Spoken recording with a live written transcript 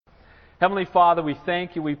Heavenly Father, we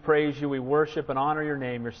thank you, we praise you, we worship and honor your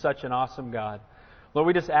name. You're such an awesome God. Lord,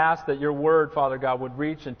 we just ask that your word, Father God, would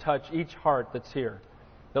reach and touch each heart that's here.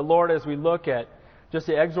 That, Lord, as we look at just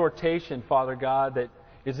the exhortation, Father God, that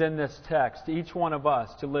is in this text, each one of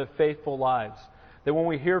us to live faithful lives, that when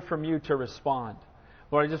we hear from you to respond.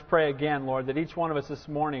 Lord, I just pray again, Lord, that each one of us this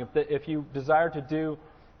morning, if you desire to do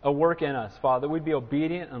a work in us, Father, that we'd be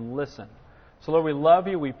obedient and listen. So, Lord, we love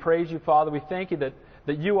you, we praise you, Father. We thank you that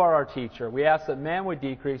you are our teacher. We ask that man would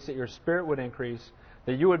decrease, that your Spirit would increase,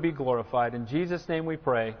 that you would be glorified. In Jesus' name we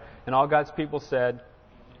pray. And all God's people said,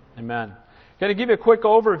 Amen. I'm going to give you a quick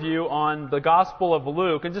overview on the Gospel of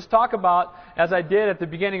Luke and just talk about, as I did at the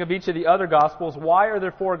beginning of each of the other Gospels, why are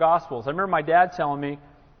there 4 Gospels? I remember my dad telling me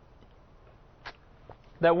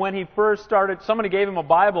that when he first started, somebody gave him a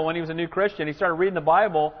Bible when he was a new Christian. He started reading the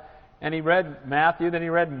Bible, and he read Matthew, then he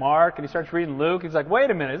read Mark, and he starts reading Luke. He's like, wait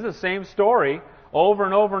a minute, this is the same story over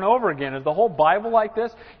and over and over again. Is the whole Bible like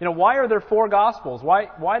this? Why are there 4 Gospels?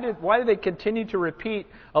 Why do they continue to repeat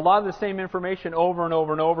a lot of the same information over and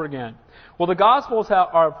over and over again? Well, the Gospels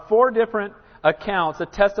are 4 different accounts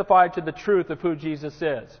that testify to the truth of who Jesus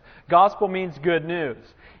is. Gospel means good news.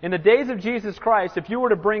 In the days of Jesus Christ, if you were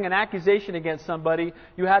to bring an accusation against somebody,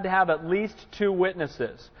 you had to have at least 2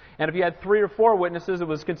 witnesses. And if you had 3 or 4 witnesses, it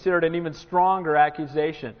was considered an even stronger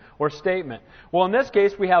accusation or statement. Well, in this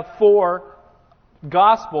case, we have 4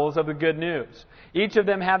 Gospels of the good news, each of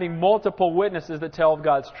them having multiple witnesses that tell of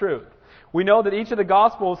God's truth. We know that each of the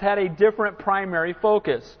Gospels had a different primary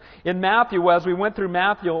focus. In Matthew, as we went through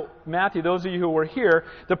Matthew, those of you who were here,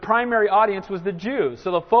 the primary audience was the Jews.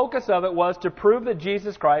 So the focus of it was to prove that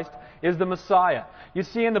Jesus Christ is the Messiah. You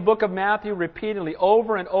see in the book of Matthew repeatedly,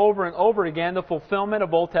 over and over and over again, the fulfillment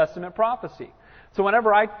of Old Testament prophecy. So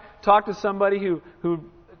whenever I talk to somebody who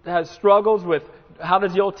has struggles with how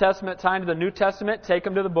does the Old Testament tie into the New Testament, take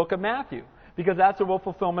them to the book of Matthew, because that's the real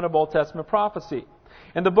fulfillment of Old Testament prophecy.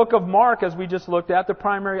 In the book of Mark, as we just looked at, the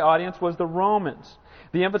primary audience was the Romans.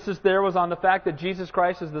 The emphasis there was on the fact that Jesus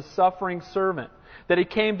Christ is the suffering servant, that He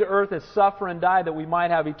came to earth to suffer and die that we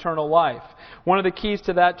might have eternal life. One of the keys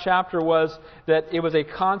to that chapter was that there was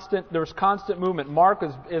constant movement. Mark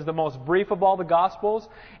is the most brief of all the Gospels,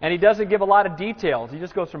 and he doesn't give a lot of details. He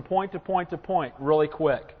just goes from point to point to point really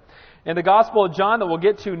quick. In the Gospel of John that we'll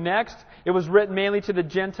get to next, it was written mainly to the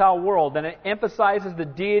Gentile world, and it emphasizes the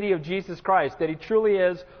deity of Jesus Christ, that He truly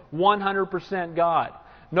is 100% God.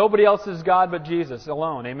 Nobody else is God but Jesus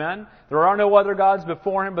alone. Amen? There are no other gods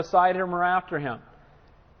before Him, beside Him, or after Him.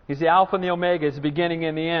 He's the Alpha and the Omega, He's the beginning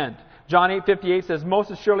and the end. John 8:58 says, "Most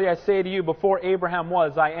assuredly I say to you, before Abraham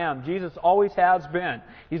was, I am." Jesus always has been.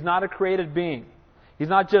 He's not a created being. He's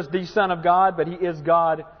not just the Son of God, but He is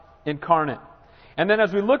God incarnate. And then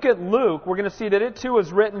as we look at Luke, we're going to see that it too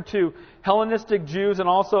is written to Hellenistic Jews and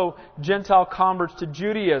also Gentile converts to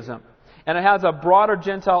Judaism. And it has a broader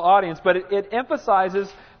Gentile audience, but it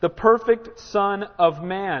emphasizes the perfect Son of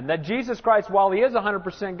Man. That Jesus Christ, while He is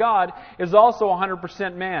 100% God, is also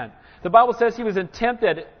 100% man. The Bible says He was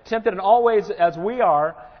tempted in all ways as we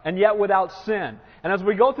are, and yet without sin. And as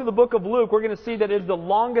we go through the book of Luke, we're going to see that it is the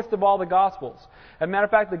longest of all the Gospels. As a matter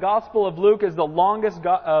of fact, the Gospel of Luke is the longest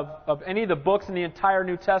of any of the books in the entire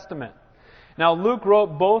New Testament. Now, Luke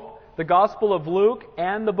wrote both the Gospel of Luke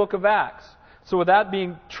and the book of Acts. So with that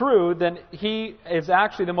being true, then he is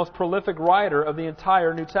actually the most prolific writer of the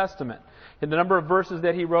entire New Testament. And the number of verses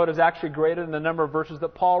that he wrote is actually greater than the number of verses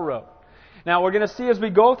that Paul wrote. Now, we're going to see as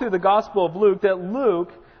we go through the Gospel of Luke that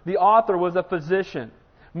Luke, the author, was a physician.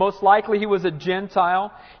 Most likely he was a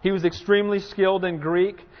Gentile. He was extremely skilled in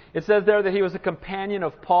Greek. It says there that he was a companion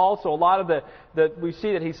of Paul, so a lot of we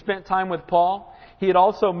see that he spent time with Paul. He had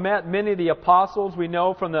also met many of the apostles. We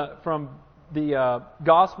know from the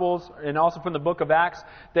Gospels and also from the book of Acts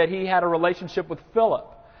that he had a relationship with Philip.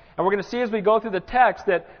 And we're going to see as we go through the text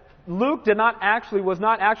that Luke was not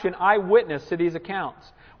actually an eyewitness to these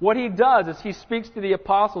accounts. What he does is he speaks to the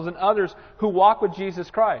apostles and others who walk with Jesus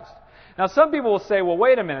Christ. Now, some people will say, well,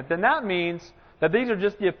 wait a minute, then that means that these are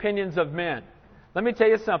just the opinions of men. Let me tell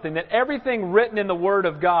you something, that everything written in the Word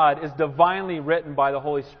of God is divinely written by the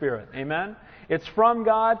Holy Spirit. Amen? It's from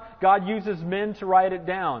God. God uses men to write it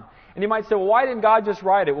down. And you might say, well, why didn't God just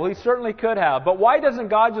write it? Well, He certainly could have. But why doesn't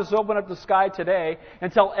God just open up the sky today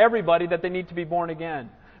and tell everybody that they need to be born again?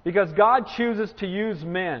 Because God chooses to use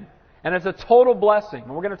men. And it's a total blessing.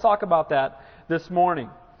 And we're going to talk about that this morning.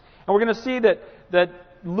 And we're going to see that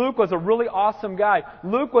Luke was a really awesome guy.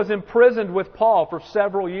 Luke was imprisoned with Paul for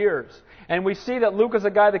several years. And we see that Luke is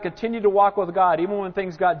a guy that continued to walk with God even when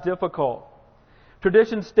things got difficult.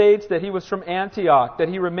 Tradition states that he was from Antioch, that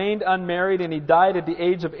he remained unmarried, and he died at the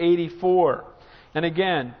age of 84. And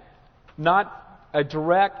again, not a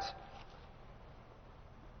direct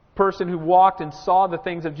person who walked and saw the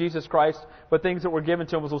things of Jesus Christ, but things that were given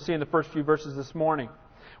to him, as we'll see in the first few verses this morning.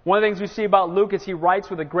 One of the things we see about Luke is he writes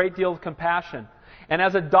with a great deal of compassion. And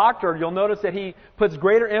as a doctor, you'll notice that he puts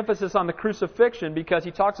greater emphasis on the crucifixion because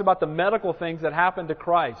he talks about the medical things that happened to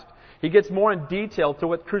Christ. He gets more in detail to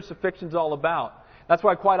what crucifixion is all about. That's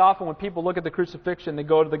why quite often when people look at the crucifixion, they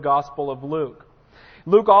go to the Gospel of Luke.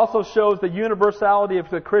 Luke also shows the universality of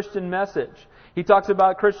the Christian message. He talks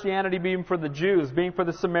about Christianity being for the Jews, being for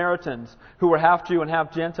the Samaritans, who were half Jew and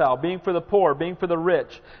half Gentile, being for the poor, being for the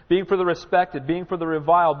rich, being for the respected, being for the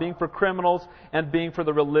reviled, being for criminals, and being for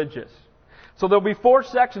the religious. So there'll be 4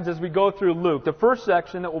 sections as we go through Luke. The first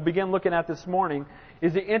section that we'll begin looking at this morning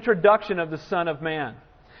is the introduction of the Son of Man.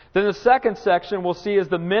 Then the second section we'll see is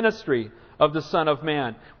the ministry of the Son of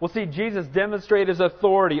Man. We'll see Jesus demonstrate His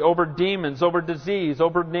authority over demons, over disease,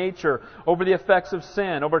 over nature, over the effects of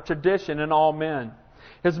sin, over tradition and all men.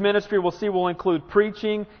 His ministry we'll see will include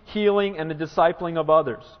preaching, healing, and the discipling of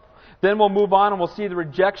others. Then we'll move on and we'll see the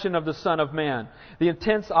rejection of the Son of Man, the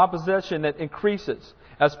intense opposition that increases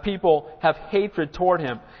as people have hatred toward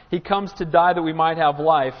Him. He comes to die that we might have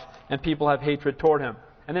life, and people have hatred toward Him.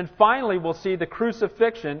 And then finally we'll see the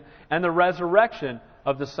crucifixion and the resurrection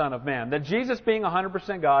of the Son of Man. That Jesus, being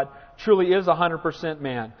 100% God, truly is 100%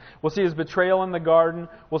 man. We'll see His betrayal in the garden.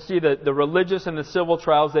 We'll see the religious and the civil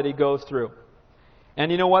trials that He goes through.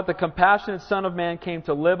 And you know what? The compassionate Son of Man came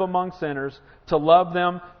to live among sinners, to love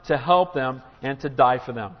them, to help them, and to die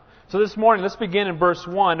for them. So this morning, let's begin in verse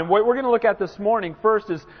 1. And what we're going to look at this morning first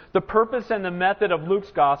is the purpose and the method of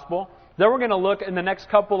Luke's Gospel. Then we're going to look in the next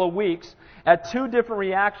couple of weeks at 2 different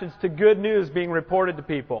reactions to good news being reported to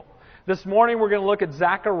people. This morning we're going to look at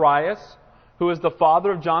Zacharias, who is the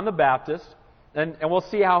father of John the Baptist, and we'll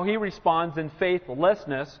see how he responds in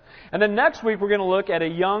faithlessness. And then next week we're going to look at a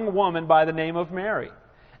young woman by the name of Mary,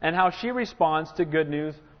 and how she responds to good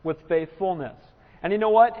news with faithfulness. And you know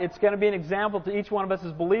what? It's going to be an example to each one of us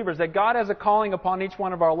as believers that God has a calling upon each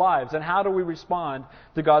one of our lives, and how do we respond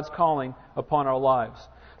to God's calling upon our lives.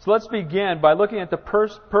 So let's begin by looking at the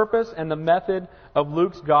purpose and the method of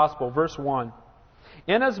Luke's Gospel. Verse 1.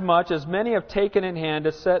 Inasmuch as many have taken in hand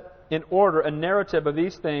to set in order a narrative of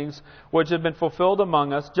these things which have been fulfilled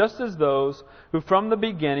among us, just as those who from the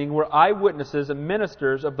beginning were eyewitnesses and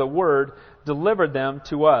ministers of the Word delivered them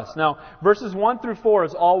to us. Now, verses 1 through 4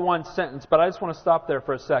 is all one sentence, but I just want to stop there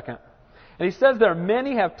for a second. And he says there,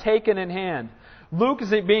 many have taken in hand. Luke, as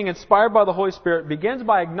being inspired by the Holy Spirit, begins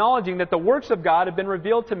by acknowledging that the works of God have been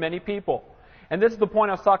revealed to many people. And this is the point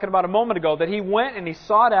I was talking about a moment ago, that he went and he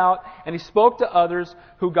sought out and he spoke to others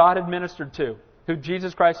who God had ministered to, who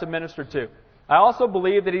Jesus Christ had ministered to. I also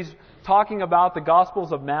believe that he's talking about the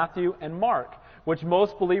Gospels of Matthew and Mark, which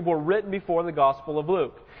most believe were written before the Gospel of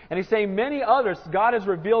Luke. And he's saying many others God has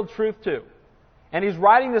revealed truth to. And he's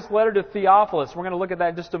writing this letter to Theophilus. We're going to look at that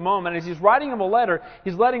in just a moment. And as he's writing him a letter,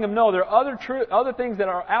 he's letting him know there are other things that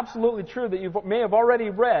are absolutely true that you may have already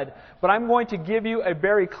read, but I'm going to give you a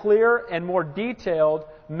very clear and more detailed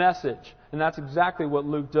message. And that's exactly what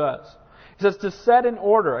Luke does. He says to set in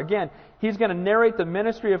order. Again, he's going to narrate the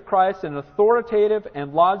ministry of Christ in an authoritative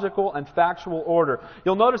and logical and factual order.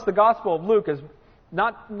 You'll notice the Gospel of Luke is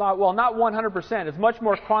not 100%. It's much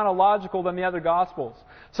more chronological than the other Gospels.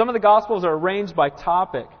 Some of the Gospels are arranged by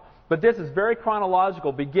topic, but this is very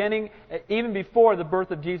chronological, beginning even before the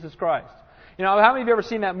birth of Jesus Christ. You know, how many of you have ever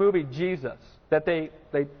seen that movie, Jesus, that they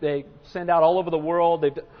send out all over the world?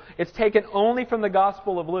 It's taken only from the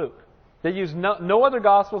Gospel of Luke. They use no other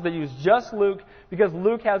Gospels. They use just Luke because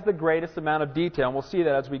Luke has the greatest amount of detail, and we'll see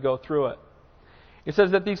that as we go through it. It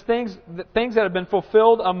says that these things that have been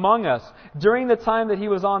fulfilled among us during the time that He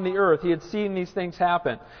was on the earth, He had seen these things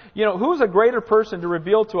happen. You know, who's a greater person to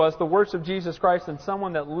reveal to us the works of Jesus Christ than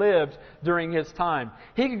someone that lived during His time?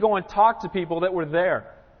 He could go and talk to people that were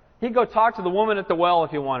there. He could go talk to the woman at the well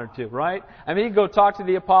if he wanted to, right? I mean, he could go talk to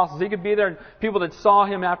the apostles. He could be there and people that saw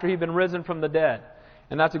Him after He'd been risen from the dead.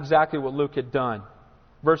 And that's exactly what Luke had done.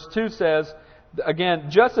 Verse 2 says, again,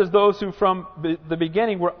 just as those who from the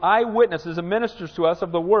beginning were eyewitnesses and ministers to us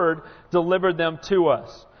of the Word delivered them to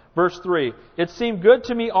us. Verse 3, it seemed good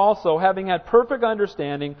to me also, having had perfect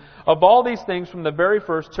understanding of all these things from the very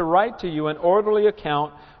first, to write to you an orderly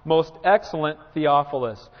account, most excellent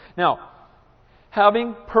Theophilus. Now,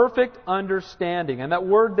 having perfect understanding, and that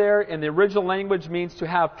word there in the original language means to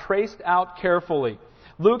have traced out carefully.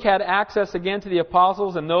 Luke had access again to the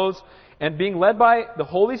apostles and those, and being led by the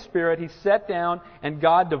Holy Spirit, he sat down and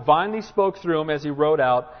God divinely spoke through him as he wrote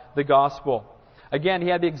out the gospel. Again, he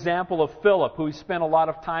had the example of Philip, who he spent a lot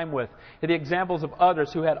of time with. He had the examples of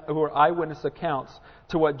others who were eyewitness accounts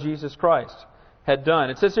to what Jesus Christ had done.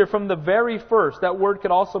 It says here, from the very first, that word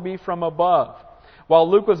could also be from above. While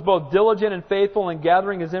Luke was both diligent and faithful in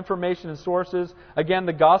gathering his information and sources, again,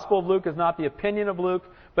 the Gospel of Luke is not the opinion of Luke,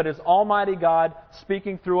 but is Almighty God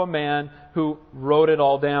speaking through a man who wrote it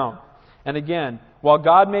all down. And again, while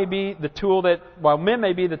men may be the tool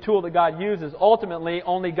that God uses, ultimately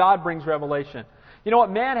only God brings revelation. You know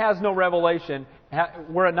what? Man has no revelation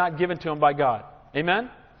were it not given to him by God. Amen?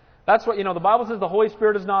 That's what, the Bible says the Holy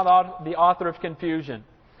Spirit is not the author of confusion.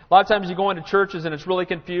 A lot of times you go into churches and it's really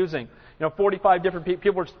confusing. 45 different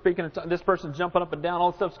people are speaking, this person's jumping up and down,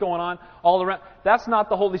 all this stuff's going on all around. That's not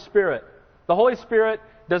the Holy Spirit. The Holy Spirit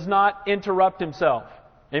does not interrupt Himself.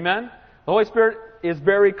 Amen? The Holy Spirit is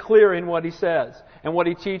very clear in what He says and what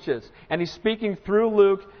He teaches. And He's speaking through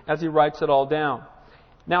Luke as he writes it all down.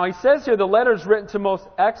 Now He says here, the letter is written to most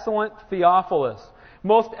excellent Theophilus.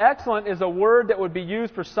 Most excellent is a word that would be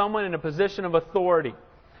used for someone in a position of authority.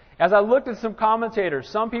 As I looked at some commentators,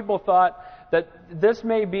 some people thought that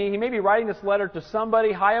he may be writing this letter to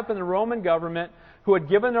somebody high up in the Roman government who had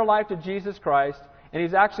given their life to Jesus Christ, and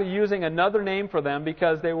he's actually using another name for them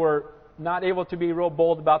because they were not able to be real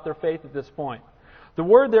bold about their faith at this point. The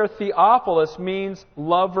word there, Theophilus, means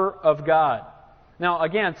lover of God. Now,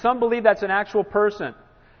 again, some believe that's an actual person.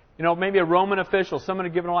 Maybe a Roman official, someone who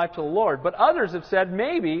had given their life to the Lord. But others have said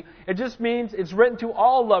maybe it just means it's written to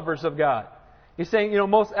all lovers of God. He's saying,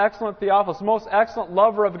 most excellent Theophilus, most excellent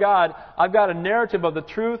lover of God, I've got a narrative of the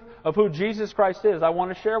truth of who Jesus Christ is I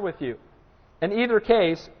want to share with you. In either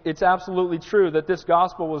case, it's absolutely true that this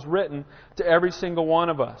gospel was written to every single one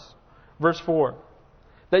of us. Verse 4.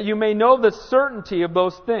 That you may know the certainty of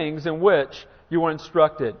those things in which you were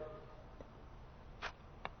instructed.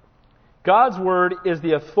 God's Word is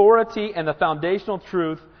the authority and the foundational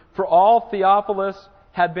truth for all Theophilus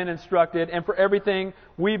had been instructed and for everything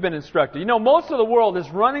we've been instructed. Most of the world is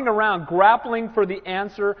running around grappling for the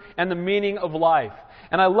answer and the meaning of life.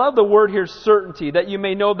 And I love the word here, certainty, that you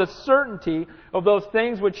may know the certainty of those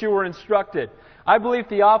things which you were instructed. I believe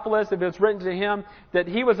Theophilus, if it's written to him, that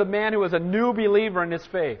he was a man who was a new believer in his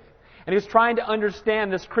faith. And he was trying to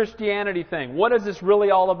understand this Christianity thing. What is this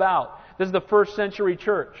really all about? This is the first century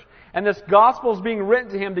church. And this gospel is being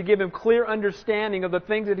written to him to give him clear understanding of the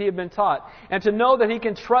things that he had been taught. And to know that he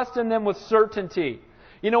can trust in them with certainty.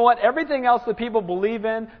 You know what? Everything else that people believe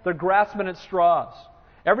in, they're grasping at straws.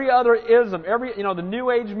 Every other ism, the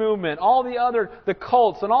New Age movement, the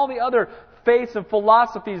cults, and all the other faiths and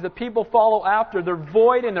philosophies that people follow after, they're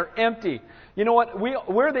void and they're empty. You know what?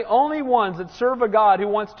 We're the only ones that serve a God who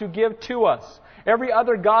wants to give to us. Every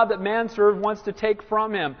other God that man serves wants to take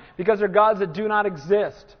from him because they're gods that do not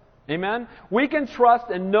exist. Amen? We can trust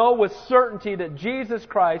and know with certainty that Jesus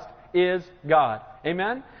Christ is God.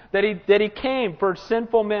 Amen? That He came for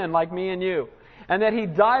sinful men like me and you. And that He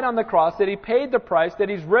died on the cross, that He paid the price, that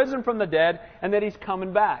He's risen from the dead, and that He's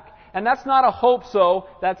coming back. And that's not a hope so,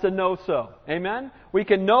 that's a no so. Amen? We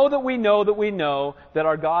can know that we know that we know that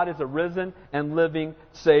our God is a risen and living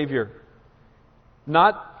Savior.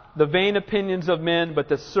 Not the vain opinions of men, but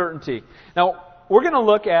the certainty. Now, we're going to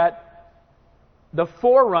look at the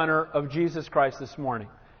forerunner of Jesus Christ this morning.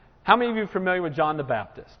 How many of you are familiar with John the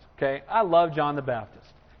Baptist? Okay, I love John the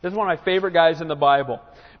Baptist. This is one of my favorite guys in the Bible.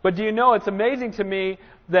 But do you know, it's amazing to me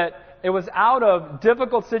that it was out of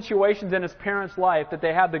difficult situations in his parents' life that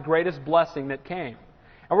they had the greatest blessing that came.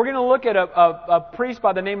 And we're going to look at a priest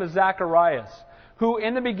by the name of Zacharias, who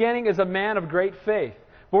in the beginning is a man of great faith.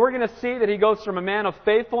 But we're going to see that he goes from a man of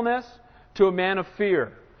faithfulness to a man of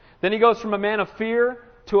fear. Then he goes from a man of fear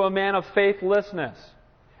to a man of faithlessness.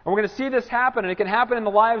 And we're going to see this happen, and it can happen in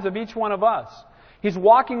the lives of each one of us. He's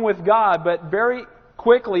walking with God, but very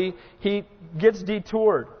quickly he gets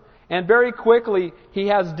detoured. And very quickly he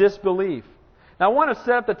has disbelief. Now I want to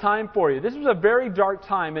set up the time for you. This was a very dark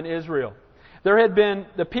time in Israel.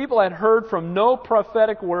 The people had heard from no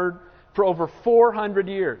prophetic word for over 400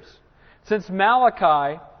 years. Since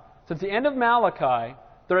the end of Malachi,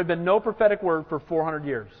 there had been no prophetic word for 400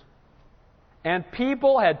 years. And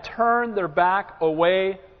people had turned their back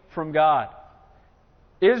away from God.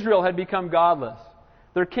 Israel had become godless.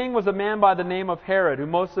 Their king was a man by the name of Herod, who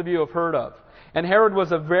most of you have heard of. And Herod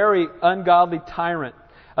was a very ungodly tyrant.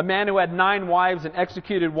 A man who had 9 wives and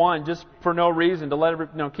executed one just for no reason,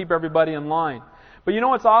 to keep everybody in line. But you know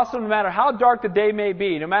what's awesome? No matter how dark the day may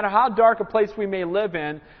be, no matter how dark a place we may live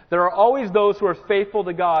in, there are always those who are faithful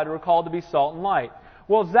to God who are called to be salt and light.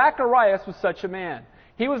 Well, Zacharias was such a man.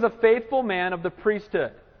 He was a faithful man of the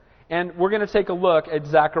priesthood. And we're going to take a look at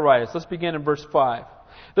Zacharias. Let's begin in verse 5.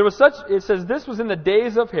 It says, this was in the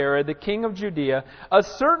days of Herod, the king of Judea, a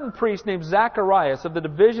certain priest named Zacharias of the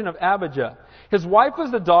division of Abijah. His wife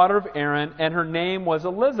was the daughter of Aaron, and her name was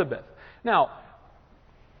Elizabeth. Now,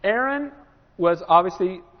 Aaron was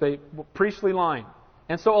obviously the priestly line.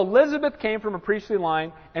 And so Elizabeth came from a priestly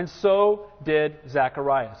line, and so did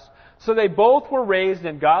Zacharias. So they both were raised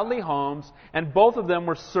in godly homes, and both of them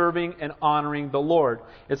were serving and honoring the Lord.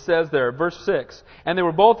 It says there, verse 6, and they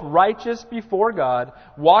were both righteous before God,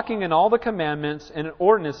 walking in all the commandments and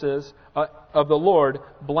ordinances of the Lord,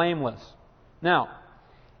 blameless. Now,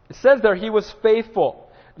 it says there, he was faithful.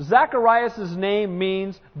 Zacharias' name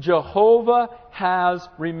means Jehovah has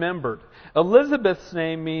remembered. Elizabeth's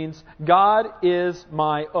name means God is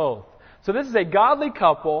my oath. So this is a godly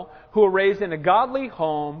couple who are raised in a godly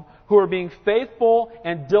home, who are being faithful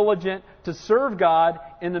and diligent to serve God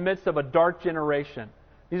in the midst of a dark generation.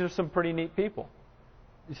 These are some pretty neat people.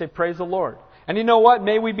 You say, praise the Lord. And you know what?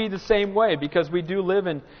 May we be the same way, because we do live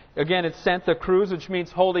in, again, it's Santa Cruz, which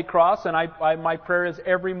means Holy Cross, and my prayer is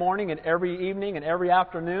every morning and every evening and every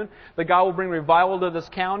afternoon that God will bring revival to this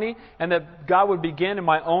county, and that God would begin in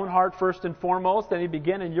my own heart first and foremost, and He'd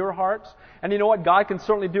begin in your hearts. And you know what? God can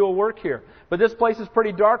certainly do a work here. But this place is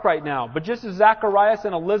pretty dark right now. But just as Zacharias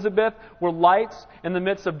and Elizabeth were lights in the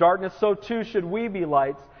midst of darkness, so too should we be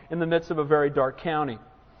lights in the midst of a very dark county.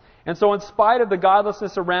 And so in spite of the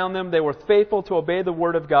godlessness around them, they were faithful to obey the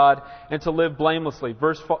Word of God and to live blamelessly.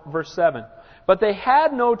 Verse 7. But they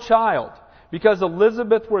had no child, because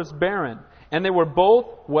Elizabeth was barren, and they were both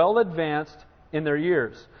well advanced in their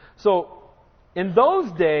years. So in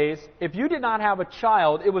those days, if you did not have a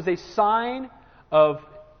child, it was a sign of,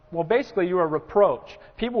 well, basically you were a reproach.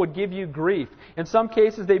 People would give you grief. In some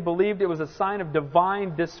cases, they believed it was a sign of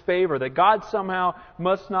divine disfavor, that God somehow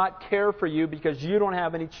must not care for you because you don't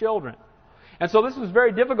have any children. And so this was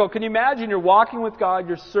very difficult. Can you imagine you're walking with God,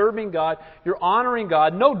 you're serving God, you're honoring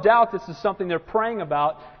God. No doubt this is something they're praying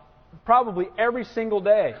about probably every single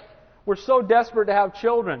day. We're so desperate to have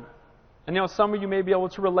children. And you know, some of you may be able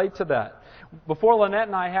to relate to that. Before Lynette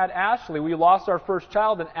and I had Ashley, we lost our first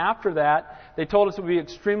child, and after that, they told us it would be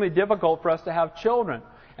extremely difficult for us to have children.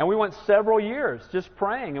 And we went several years just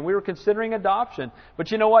praying, and we were considering adoption.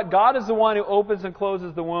 But you know what? God is the one who opens and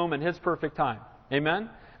closes the womb in His perfect time. Amen?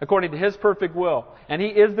 According to His perfect will. And He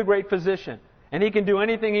is the great physician. And He can do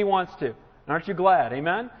anything He wants to. Aren't you glad?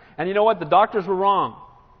 Amen? And you know what? The doctors were wrong.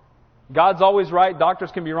 God's always right.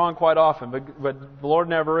 Doctors can be wrong quite often, but the Lord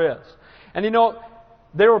never is. And you know,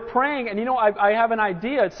 they were praying, and you know, I have an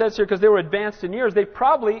idea. It says here, because they were advanced in years, they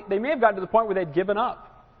may have gotten to the point where they'd given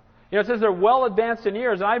up. You know, it says they're well advanced in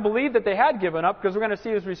years, and I believe that they had given up, because we're going to see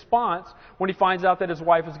his response when he finds out that his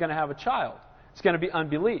wife is going to have a child. It's going to be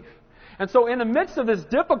unbelief. And so in the midst of this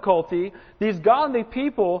difficulty, these godly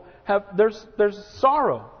people there's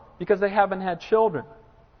sorrow, because they haven't had children.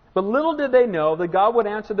 But little did they know that God would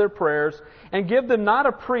answer their prayers and give them not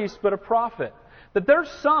a priest, but a prophet. That their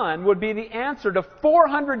son would be the answer to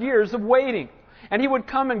 400 years of waiting. And he would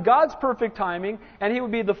come in God's perfect timing, and he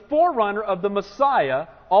would be the forerunner of the Messiah,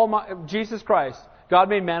 Jesus Christ, God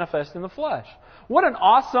made manifest in the flesh. What an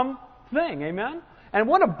awesome thing, amen? And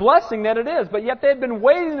what a blessing that it is. But yet they had been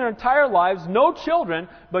waiting their entire lives, no children,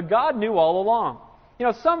 but God knew all along. You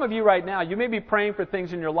know, some of you right now, you may be praying for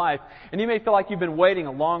things in your life, and you may feel like you've been waiting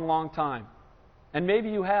a long, long time. And maybe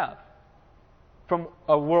you have, from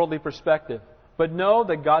a worldly perspective. But know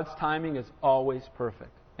that God's timing is always perfect.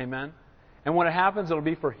 Amen? And when it happens, it'll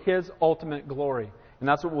be for His ultimate glory. And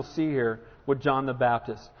that's what we'll see here with John the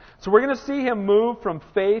Baptist. So we're going to see him move from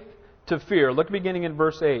faith to fear. Look beginning in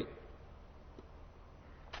verse 8.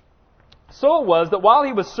 So it was that while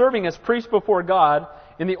he was serving as priest before God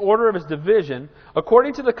in the order of his division,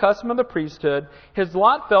 according to the custom of the priesthood, his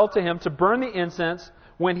lot fell to him to burn the incense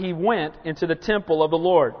when he went into the temple of the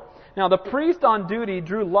Lord. Now, the priest on duty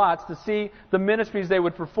drew lots to see the ministries they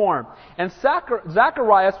would perform. And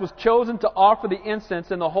Zacharias was chosen to offer the incense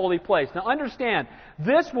in the holy place. Now, understand,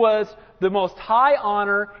 this was the most high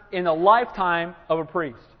honor in the lifetime of a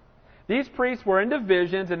priest. These priests were in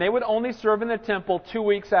divisions, and they would only serve in the temple 2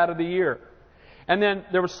 weeks out of the year. And then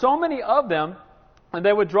there were so many of them, and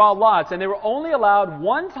they would draw lots, and they were only allowed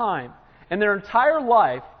one time in their entire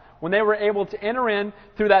life when they were able to enter in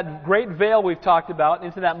through that great veil we've talked about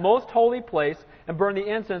into that most holy place and burn the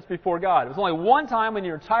incense before God. It was only one time in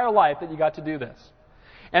your entire life that you got to do this.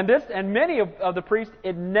 And many of the priests,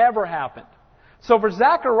 it never happened. So for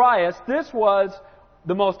Zacharias, this was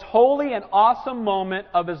the most holy and awesome moment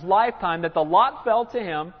of his lifetime, that the lot fell to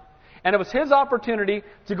him, And it was his opportunity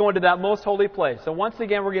to go into that most holy place. So once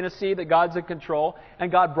again, we're going to see that God's in control.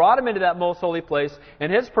 And God brought him into that most holy place in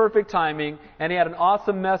his perfect timing. And he had an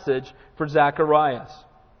awesome message for Zacharias.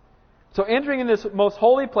 So entering in this most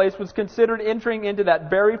holy place was considered entering into that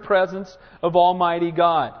very presence of Almighty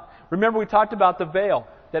God. Remember, we talked about the veil,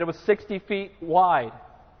 that it was 60 feet wide,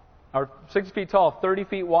 or 60 feet tall, 30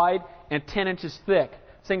 feet wide, and 10 inches thick.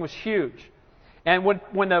 This thing was huge. And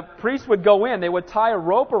when the priest would go in, they would tie a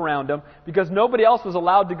rope around him because nobody else was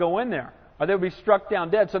allowed to go in there, or they would be struck down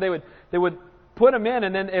dead. So they would put him in,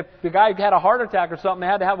 and then if the guy had a heart attack or something, they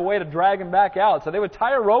had to have a way to drag him back out. So they would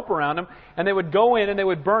tie a rope around him, and they would go in and they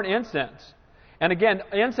would burn incense. And again,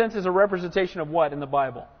 incense is a representation of what in the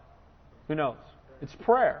Bible? Who knows? It's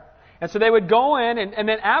prayer. And so they would go in, and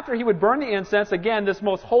then after he would burn the incense, again, this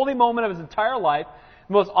most holy moment of his entire life,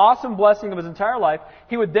 the most awesome blessing of his entire life,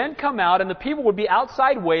 he would then come out and the people would be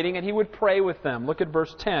outside waiting and he would pray with them. Look at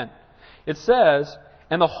verse 10. It says,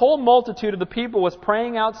 "And the whole multitude of the people was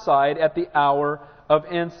praying outside at the hour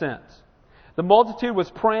of incense." The multitude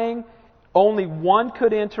was praying. Only one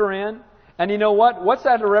could enter in. And you know what? What's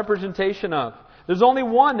that a representation of? There's only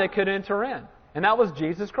one that could enter in. And that was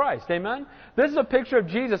Jesus Christ. Amen? This is a picture of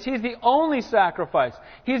Jesus. He's the only sacrifice.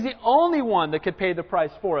 He's the only one that could pay the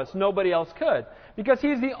price for us. Nobody else could. Because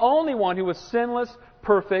He's the only one who was sinless,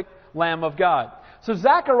 perfect Lamb of God. So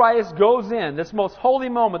Zacharias goes in, this most holy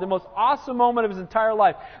moment, the most awesome moment of his entire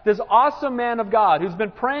life. This awesome man of God who's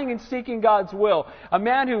been praying and seeking God's will. A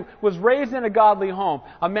man who was raised in a godly home.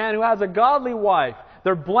 A man who has a godly wife.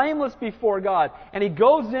 They're blameless before God. And he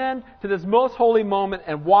goes in to this most holy moment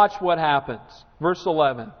and watch what happens. Verse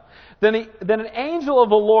 11. Then an angel of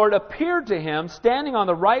the Lord appeared to him, standing on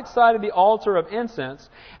the right side of the altar of incense.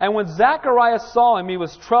 And when Zacharias saw him, he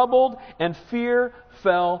was troubled, and fear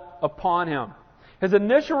fell upon him. His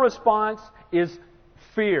initial response is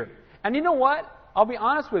fear. And you know what? I'll be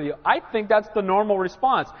honest with you. I think that's the normal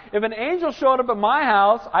response. If an angel showed up at my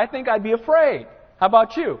house, I think I'd be afraid. How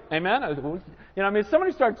about you? Amen? You know, I mean,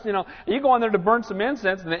 somebody starts, you go in there to burn some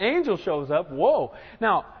incense and the angel shows up. Whoa.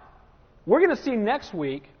 Now, we're going to see next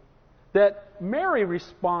week that Mary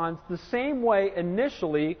responds the same way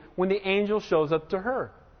initially when the angel shows up to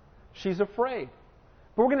her. She's afraid.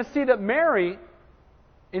 But we're going to see that Mary,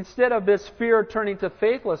 instead of this fear turning to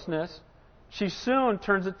faithlessness, she soon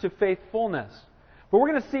turns it to faithfulness. But we're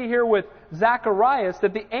going to see here with Zacharias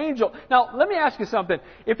that the angel... Now, let me ask you something.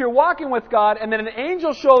 If you're walking with God and then an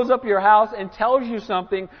angel shows up at your house and tells you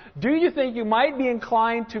something, do you think you might be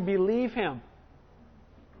inclined to believe him?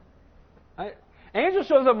 Angel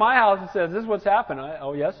shows up at my house and says, "This is what's happened."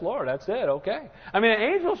 Oh, yes, Lord, that's it. Okay. I mean, an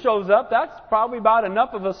angel shows up, that's probably about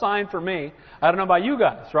enough of a sign for me. I don't know about you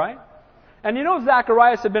guys, right? And you know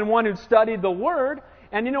Zacharias had been one who'd studied the Word.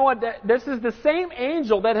 And you know what? This is the same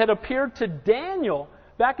angel that had appeared to Daniel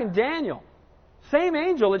back in Daniel. Same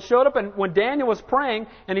angel that showed up when Daniel was praying,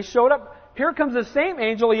 and he showed up. Here comes the same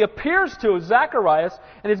angel. He appears to Zacharias,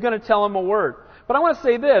 and he's going to tell him a word. But I want to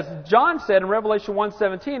say this. John said in Revelation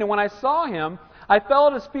 1:17, "And when I saw him, I fell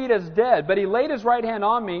at his feet as dead. But he laid his right hand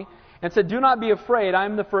on me and said, 'Do not be afraid. I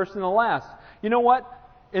am the first and the last.'" You know what?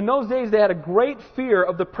 In those days, they had a great fear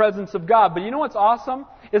of the presence of God. But you know what's awesome?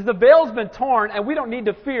 Is the veil's been torn, and we don't need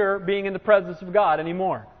to fear being in the presence of God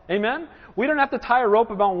anymore. Amen? We don't have to tie a rope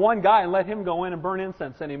about one guy and let him go in and burn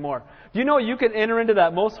incense anymore. Do you know you can enter into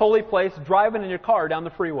that most holy place driving in your car down the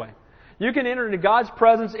freeway? You can enter into God's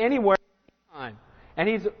presence anywhere, anytime. And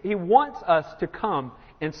He wants us to come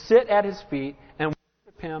and sit at His feet and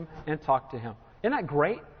worship Him and talk to Him. Isn't that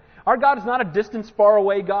great? Our God is not a distant,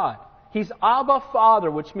 far-away God. He's Abba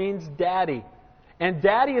Father, which means Daddy. And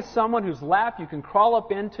Daddy is someone whose lap you can crawl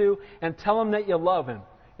up into and tell Him that you love Him.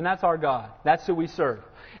 And that's our God. That's who we serve.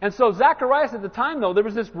 And so Zacharias at the time, though, there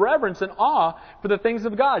was this reverence and awe for the things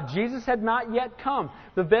of God. Jesus had not yet come.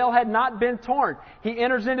 The veil had not been torn. He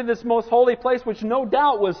enters into this most holy place, which no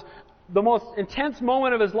doubt was the most intense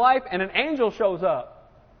moment of his life, and an angel shows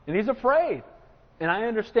up. And he's afraid. And I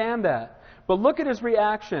understand that. But look at his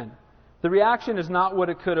reaction. The reaction is not what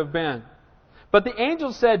it could have been. But the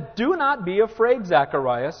angel said, "Do not be afraid,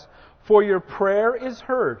 Zacharias, for your prayer is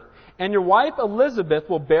heard. And your wife Elizabeth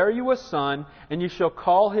will bear you a son, and you shall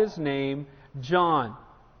call his name John."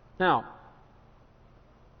 Now,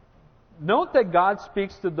 note that God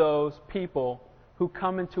speaks to those people who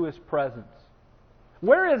come into His presence.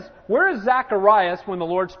 Where is Zacharias when the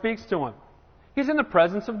Lord speaks to him? He's in the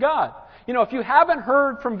presence of God. You know, if you haven't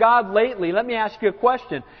heard from God lately, let me ask you a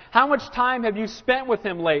question. How much time have you spent with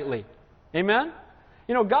Him lately? Amen?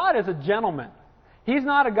 You know, God is a gentleman. He's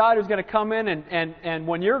not a God who's going to come in and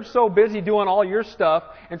when you're so busy doing all your stuff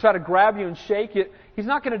and try to grab you and shake you, He's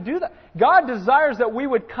not going to do that. God desires that we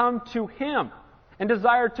would come to Him and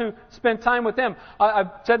desire to spend time with Him. I've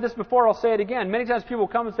said this before, I'll say it again. Many times people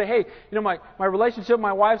come and say, hey, my relationship with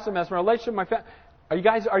my wife's a mess, my relationship with my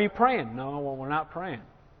family. Are you praying? No, well, we're not praying.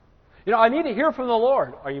 I need to hear from the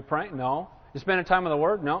Lord. Are you praying? No. You spending time with the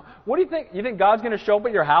Word? No. What do you think? You think God's going to show up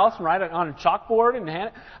at your house and write it on a chalkboard and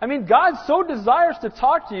hand it? God so desires to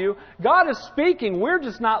talk to you. God is speaking. We're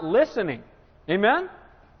just not listening. Amen?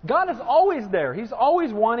 God is always there. He's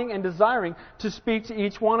always wanting and desiring to speak to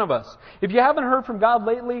each one of us. If you haven't heard from God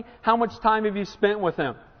lately, how much time have you spent with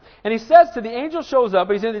Him? And He says to the angel shows up,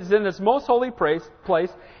 he's in this most holy place,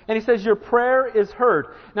 and He says, your prayer is heard.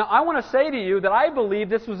 Now, I want to say to you that I believe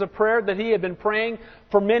this was a prayer that he had been praying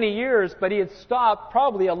for many years, but he had stopped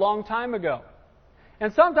probably a long time ago.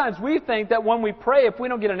 And sometimes we think that when we pray, if we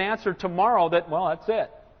don't get an answer tomorrow, that's it.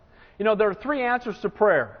 There are 3 answers to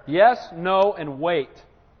prayer. Yes, no, and wait.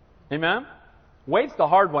 Amen? Wait's the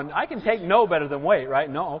hard one. I can take no better than wait, right?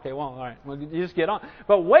 No? Okay, well, all right. Well, you just get on.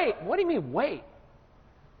 But wait, what do you mean wait?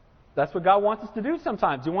 That's what God wants us to do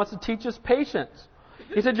sometimes. He wants to teach us patience.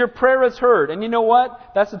 He said, your prayer is heard. And you know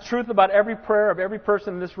what? That's the truth about every prayer of every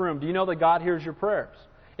person in this room. Do you know that God hears your prayers?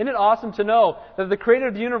 Isn't it awesome to know that the Creator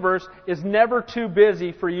of the universe is never too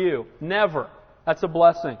busy for you? Never. That's a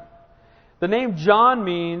blessing. The name John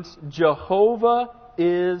means Jehovah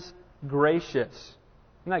is gracious.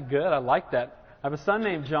 Isn't that good? I like that. I have a son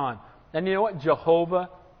named John. And you know what? Jehovah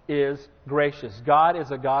is gracious. God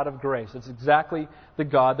is a God of grace. It's exactly the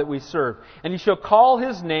God that we serve. And you shall call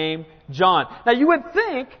His name John. Now you would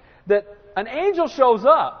think that an angel shows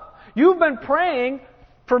up. You've been praying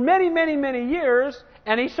for many, many, many years,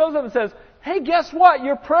 and he shows up and says, hey, guess what?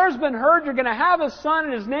 Your prayer's been heard. You're going to have a son,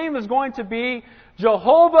 and his name is going to be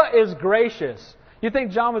Jehovah is gracious. You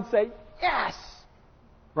think John would say, yes!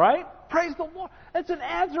 Right? Praise the Lord. It's an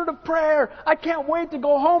answer to prayer. I can't wait to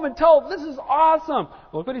go home and tell this is awesome.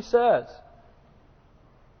 Look what he says.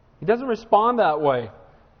 He doesn't respond that way.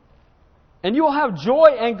 And you will have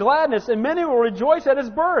joy and gladness, and many will rejoice at His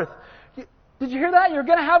birth. Did you hear that? You're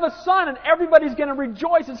going to have a son, and everybody's going to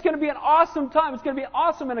rejoice. It's going to be an awesome time. It's going to be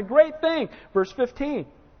awesome and a great thing. Verse 15.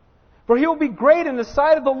 For he will be great in the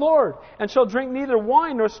sight of the Lord, and shall drink neither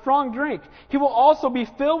wine nor strong drink. He will also be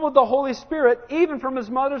filled with the Holy Spirit, even from his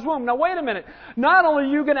mother's womb. Now wait a minute. Not only are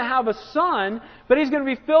you going to have a son, but he's going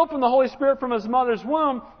to be filled from the Holy Spirit from his mother's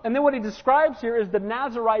womb. And then what he describes here is the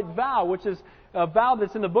Nazirite vow, which is a vow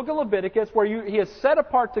that's in the book of Leviticus, where he is set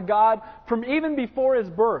apart to God from even before his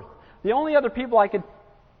birth. The only other people I could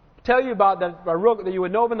tell you about that you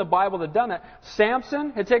would know of in the Bible that had done that,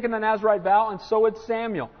 Samson had taken the Nazirite vow, and so had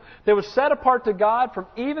Samuel. They were set apart to God from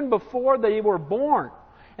even before they were born.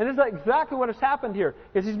 And this is exactly what has happened here,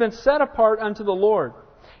 is he's been set apart unto the Lord.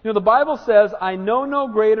 The Bible says, I know no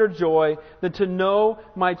greater joy than to know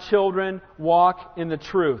my children walk in the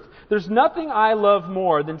truth. There's nothing I love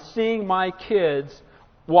more than seeing my kids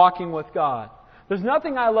walking with God. There's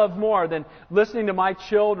nothing I love more than listening to my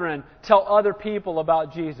children tell other people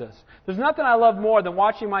about Jesus. There's nothing I love more than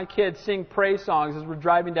watching my kids sing praise songs as we're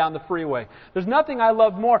driving down the freeway. There's nothing I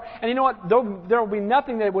love more. And you know what? There will be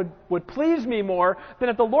nothing that would please me more than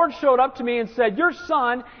if the Lord showed up to me and said, your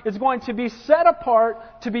son is going to be set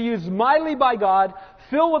apart to be used mightily by God,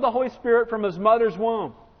 filled with the Holy Spirit from his mother's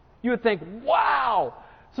womb. You would think, wow!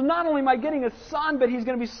 So not only am I getting a son, but he's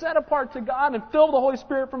going to be set apart to God and filled with the Holy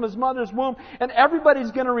Spirit from his mother's womb, and everybody's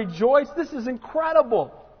going to rejoice. This is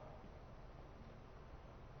incredible.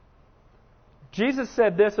 Jesus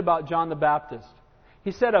said this about John the Baptist.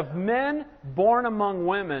 He said, of men born among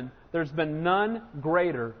women, there's been none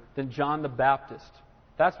greater than John the Baptist.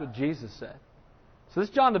 That's what Jesus said. So this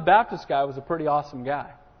John the Baptist guy was a pretty awesome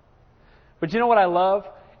guy. But you know what I love?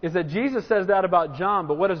 Is that Jesus says that about John,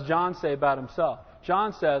 but what does John say about himself?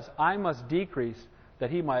 John says, I must decrease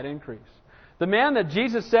that he might increase. The man that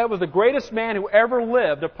Jesus said was the greatest man who ever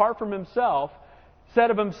lived, apart from himself,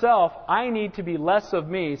 said of himself, I need to be less of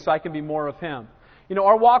me so I can be more of him.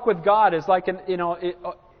 Our walk with God is like, as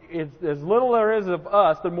little there is of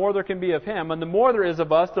us, the more there can be of him. And the more there is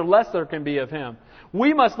of us, the less there can be of him.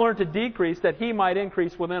 We must learn to decrease that he might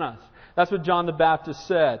increase within us. That's what John the Baptist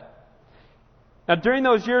said. Now, during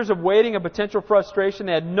those years of waiting and potential frustration,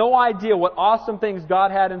 they had no idea what awesome things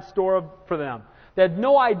God had in store for them. They had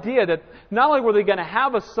no idea that not only were they going to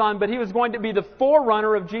have a son, but he was going to be the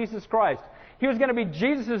forerunner of Jesus Christ. He was going to be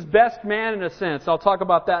Jesus' best man in a sense. I'll talk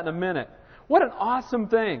about that in a minute. What an awesome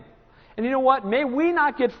thing. And you know what? May we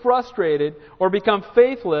not get frustrated or become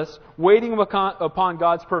faithless waiting upon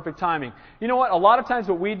God's perfect timing. You know what? A lot of times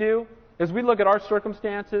what we do is we look at our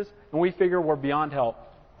circumstances and we figure we're beyond help.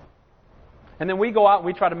 And then we go out and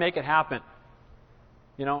we try to make it happen.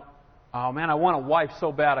 You know, oh man, I want a wife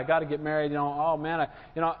so bad. I got to get married. You know, oh man,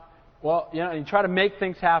 you try to make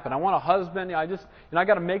things happen. I want a husband. I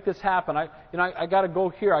got to make this happen. I got to go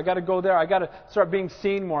here. I got to go there. I got to start being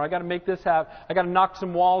seen more. I got to make this happen. I got to knock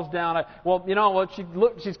some walls down.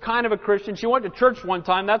 She's kind of a Christian. She went to church one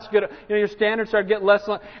time. That's good. You know, your standards start getting less.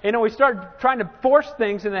 You know, we start trying to force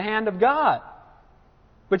things in the hand of God.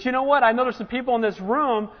 But you know what? I know there's some people in this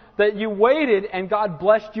room that you waited and God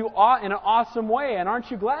blessed you in an awesome way. And aren't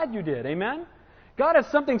you glad you did? Amen? God has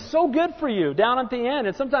something so good for you down at the end.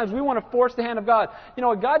 And sometimes we want to force the hand of God. You know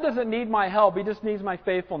what? God doesn't need my help. He just needs my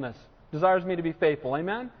faithfulness. Desires me to be faithful.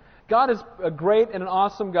 Amen? God is a great and an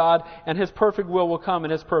awesome God, and His perfect will come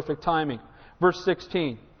in His perfect timing. Verse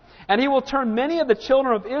 16. And He will turn many of the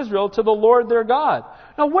children of Israel to the Lord their God.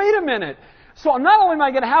 Now wait a minute. So not only am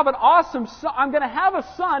I going to have an awesome son, I'm going to have a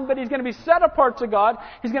son, but he's going to be set apart to God.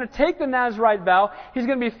 He's going to take the Nazirite vow. He's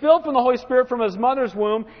going to be filled from the Holy Spirit from his mother's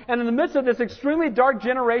womb. And in the midst of this extremely dark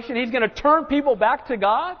generation, he's going to turn people back to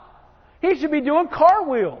God. He should be doing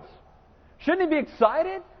cartwheels. Shouldn't he be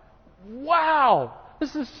excited? Wow!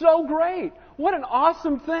 This is so great. What an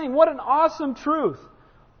awesome thing. What an awesome truth.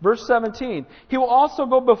 Verse 17, He will also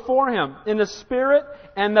go before him in the spirit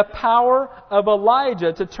and the power of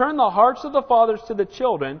Elijah to turn the hearts of the fathers to the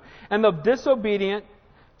children and the disobedient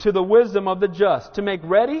to the wisdom of the just, to make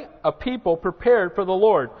ready a people prepared for the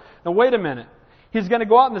Lord. Now wait a minute. He's going to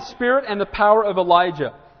go out in the spirit and the power of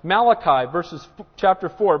Elijah. Malachi, chapter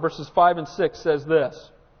 4, verses 5 and 6 says this.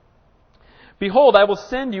 Behold, I will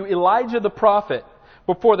send you Elijah the prophet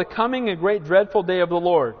before the coming and great dreadful day of the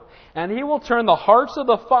Lord. And He will turn the hearts of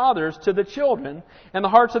the fathers to the children, and the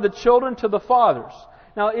hearts of the children to the fathers.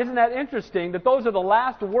 Now, isn't that interesting that those are the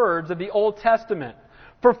last words of the Old Testament?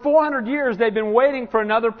 For 400 years, they've been waiting for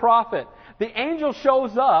another prophet. The angel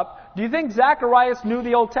shows up. Do you think Zacharias knew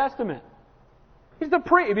the Old Testament? He's the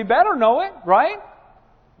priest. He better know it, right?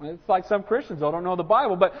 It's like some Christians don't know the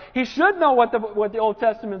Bible, but he should know what the Old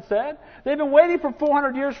Testament said. They've been waiting for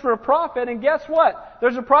 400 years for a prophet, and guess what?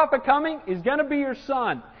 There's a prophet coming. He's going to be your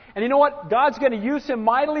son. And you know what? God's going to use him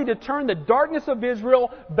mightily to turn the darkness of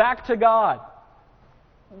Israel back to God.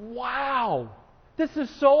 Wow! This is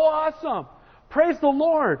so awesome. Praise the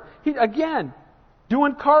Lord. He, again,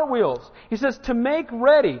 doing cartwheels. He says, to make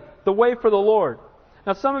ready the way for the Lord.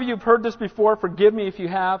 Now, some of you have heard this before. Forgive me if you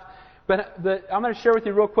have. But I'm going to share with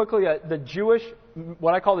you real quickly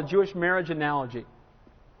what I call the Jewish marriage analogy.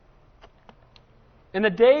 In the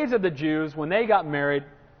days of the Jews, when they got married,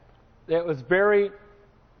 it was very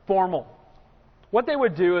formal. What they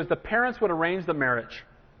would do is the parents would arrange the marriage.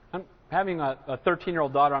 I'm having a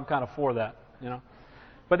 13-year-old daughter, I'm kind of for that, you know.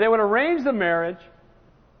 But they would arrange the marriage,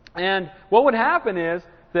 and what would happen is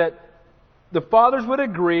that the fathers would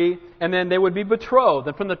agree, and then they would be betrothed.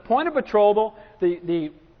 And from the point of betrothal,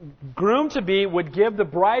 the groom-to-be would give the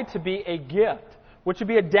bride-to-be a gift, which would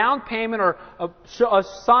be a down payment or a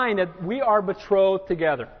sign that we are betrothed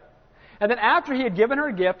together. And then after he had given her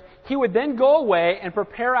a gift, he would then go away and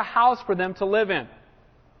prepare a house for them to live in.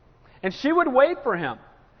 And she would wait for him.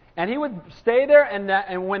 And he would stay there,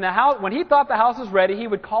 and when he thought the house was ready, he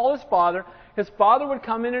would call his father. His father would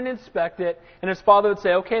come in and inspect it, and his father would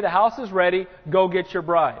say, okay, the house is ready, go get your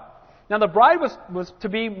bride. Now the bride was to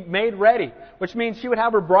be made ready, which means she would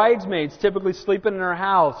have her bridesmaids typically sleeping in her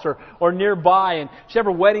house or nearby, and she'd have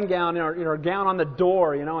her wedding gown and her gown on the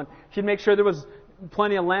door, you know, and she'd make sure there was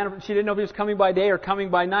plenty of land. She didn't know if he was coming by day or coming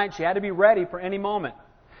by night. She had to be ready for any moment.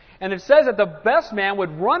 And it says that the best man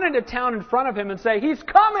would run into town in front of him and say, he's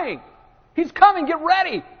coming! He's coming! Get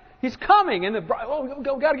ready! He's coming! And the bride, we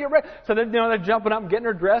got to get ready. So then, they're jumping up and getting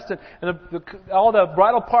her dressed, and all the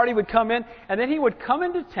bridal party would come in, and then he would come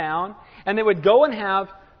into town, and they would go and have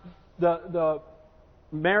the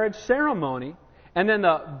marriage ceremony, and then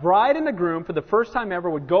the bride and the groom, for the first time ever,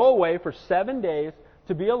 would go away for 7 days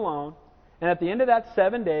to be alone, and at the end of that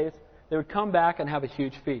 7 days, they would come back and have a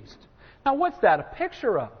huge feast. Now, what's that a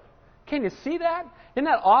picture of? Can you see that? Isn't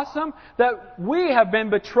that awesome? That we have been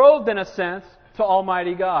betrothed, in a sense, to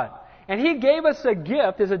Almighty God. And He gave us a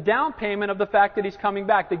gift as a down payment of the fact that He's coming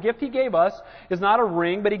back. The gift He gave us is not a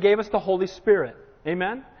ring, but He gave us the Holy Spirit.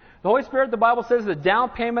 Amen? The Holy Spirit, the Bible says, is a down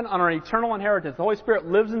payment on our eternal inheritance. The Holy Spirit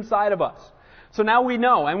lives inside of us. So now we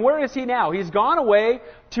know. And where is He now? He's gone away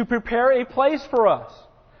to prepare a place for us.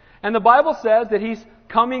 And the Bible says that He's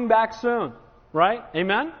coming back soon. Right?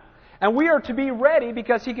 Amen? And we are to be ready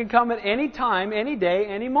because He can come at any time, any day,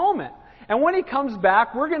 any moment. And when He comes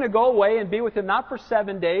back, we're going to go away and be with Him not for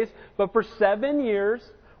 7 days, but for 7 years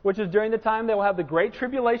which is during the time they will have the great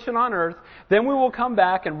tribulation on earth. Then we will come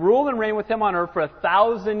back and rule and reign with Him on earth for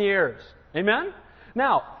 1,000 years. Amen?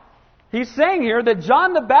 Now, He's saying here that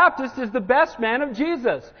John the Baptist is the best man of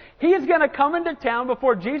Jesus. He is going to come into town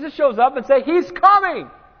before Jesus shows up and say, He's coming!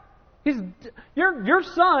 Your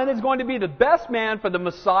son is going to be the best man for the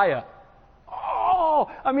Messiah.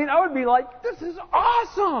 Oh, I would be like, this is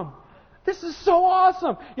awesome! This is so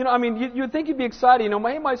awesome! You'd think he'd be excited.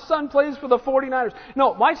 Hey, my son plays for the 49ers.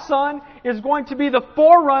 No, my son is going to be the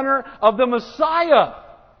forerunner of the Messiah.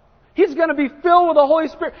 He's going to be filled with the Holy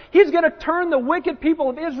Spirit. He's going to turn the wicked people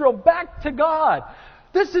of Israel back to God.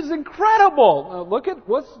 This is incredible.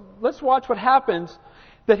 Let's watch what happens.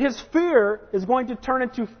 That his fear is going to turn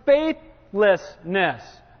into faithlessness.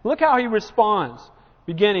 Look how he responds,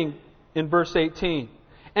 beginning in verse 18.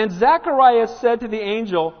 And Zacharias said to the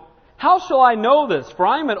angel, How shall I know this? For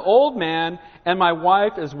I am an old man, and my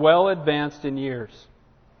wife is well advanced in years.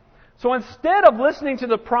 So instead of listening to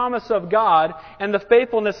the promise of God and the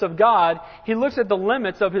faithfulness of God, he looks at the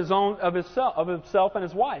limits of himself and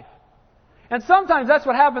his wife. And sometimes that's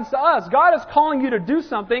what happens to us. God is calling you to do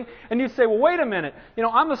something, and you say, well, wait a minute.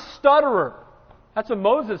 I'm a stutterer. That's what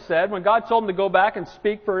Moses said when God told him to go back and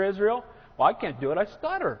speak for Israel. Well, I can't do it. I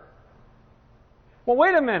stutter. Well,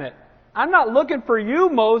 wait a minute. I'm not looking for you,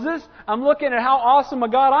 Moses. I'm looking at how awesome a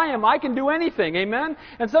God I am. I can do anything. Amen?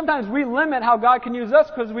 And sometimes we limit how God can use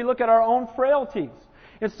us because we look at our own frailties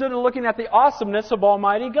instead of looking at the awesomeness of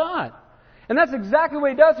Almighty God. And that's exactly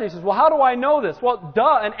what he does here. He says, well, how do I know this? Well,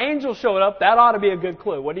 an angel showed up. That ought to be a good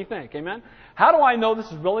clue. What do you think? Amen? How do I know this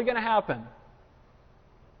is really going to happen?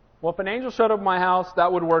 Well, if an angel showed up at my house,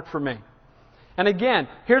 that would work for me. And again,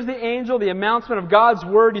 here's the angel, the announcement of God's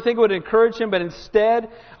Word. You think it would encourage him, but instead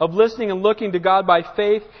of listening and looking to God by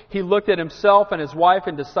faith, he looked at himself and his wife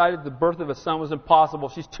and decided the birth of a son was impossible.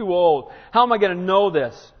 She's too old. How am I going to know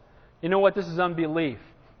this? You know what? This is unbelief.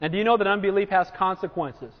 And do you know that unbelief has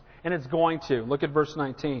consequences? And it's going to. Look at verse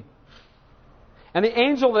 19. And the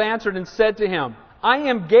angel answered and said to him, I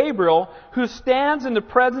am Gabriel, who stands in the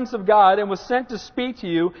presence of God and was sent to speak to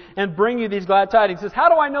you and bring you these glad tidings. He says, how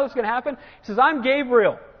do I know it's going to happen? He says, I'm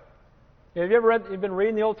Gabriel. Have you ever been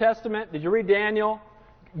reading the Old Testament? Did you read Daniel?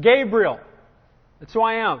 Gabriel. That's who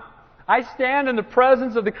I am. I stand in the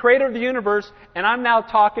presence of the Creator of the universe, and I'm now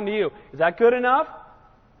talking to you. Is that good enough?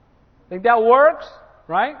 Think that works?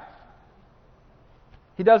 Right?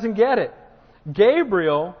 He doesn't get it.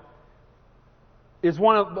 Gabriel is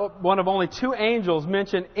one of only two angels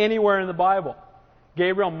mentioned anywhere in the Bible.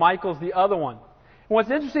 Gabriel, Michael's the other one. And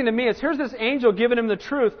what's interesting to me is here's this angel giving him the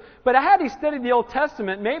truth, but had he studied the Old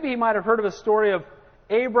Testament, maybe he might have heard of a story of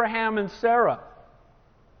Abraham and Sarah.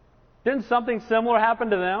 Didn't something similar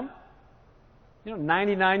happen to them?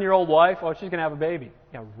 99-year-old wife, oh, she's going to have a baby.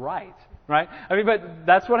 Yeah, right. But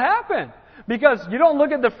that's what happened. Because you don't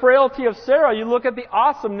look at the frailty of Sarah, you look at the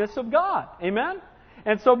awesomeness of God. Amen?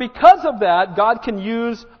 And so because of that, God can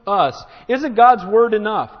use us. Isn't God's Word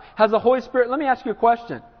enough? Has the Holy Spirit, let me ask you a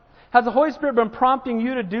question. Has the Holy Spirit been prompting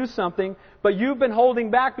you to do something, but you've been holding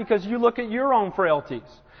back because you look at your own frailties?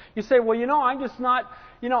 You say, well, I'm just not,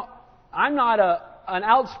 I'm not an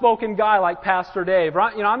outspoken guy like Pastor Dave. Or,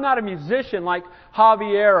 I'm not a musician like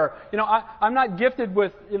Javier. Or, I'm not gifted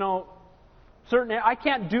with, I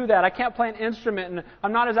can't do that. I can't play an instrument, and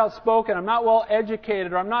I'm not as outspoken. I'm not well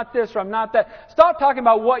educated, or I'm not this, or I'm not that. Stop talking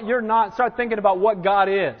about what you're not and start thinking about what God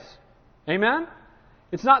is. Amen?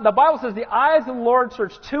 It's not. The Bible says the eyes of the Lord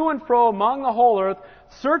search to and fro among the whole earth,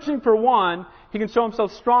 searching for one He can show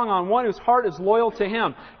Himself strong on, one whose heart is loyal to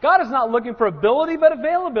Him. God is not looking for ability, but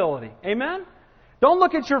availability. Amen? Don't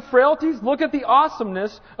look at your frailties. Look at the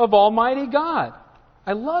awesomeness of Almighty God.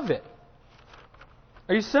 I love it.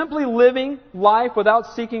 Are you simply living life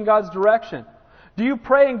without seeking God's direction? Do you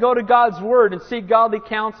pray and go to God's Word and seek godly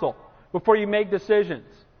counsel before you make decisions?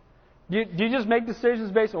 Do you just make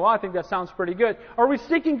decisions based on, I think that sounds pretty good? Or are we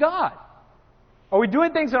seeking God? Are we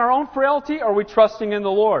doing things in our own frailty, or are we trusting in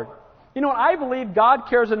the Lord? I believe God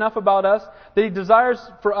cares enough about us that He desires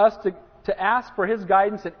for us to ask for His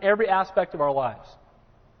guidance in every aspect of our lives.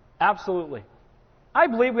 Absolutely. I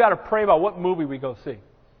believe we ought to pray about what movie we go see.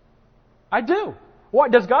 I do.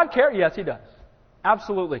 What, does God care? Yes, He does.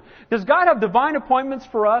 Absolutely. Does God have divine appointments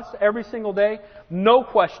for us every single day? No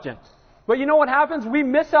question. But you know what happens? We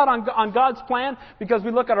miss out on God's plan because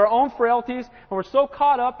we look at our own frailties and we're so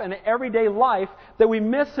caught up in everyday life that we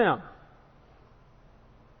miss Him.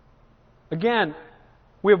 Again,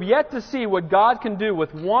 we have yet to see what God can do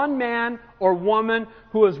with one man or woman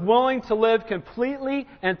who is willing to live completely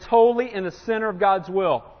and totally in the center of God's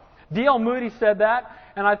will. D.L. Moody said that,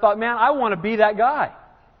 and I thought, man, I want to be that guy.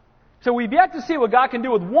 So we've yet to see what God can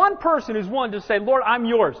do with one person who's willing to say, Lord, I'm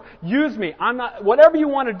yours. Use me. I'm not, whatever you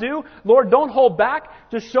want to do, Lord, don't hold back.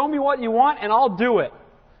 Just show me what you want and I'll do it.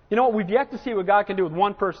 You know what? We've yet to see what God can do with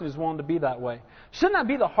one person who's willing to be that way. Shouldn't that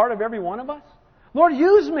be the heart of every one of us? Lord,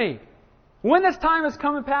 use me. When this time is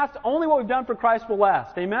coming past, only what we've done for Christ will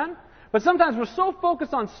last. Amen? But sometimes we're so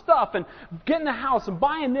focused on stuff and getting a house and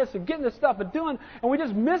buying this and getting this stuff and we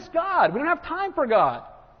just miss God. We don't have time for God.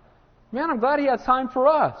 Man, I'm glad He has time for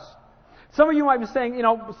us. Some of you might be saying,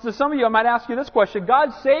 to some of you I might ask you this question. God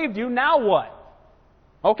saved you, now what?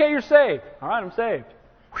 Okay, you're saved. All right, I'm saved.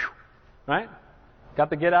 Whew. Right? Got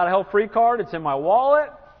the get out of hell free card. It's in my wallet.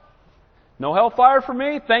 No hellfire for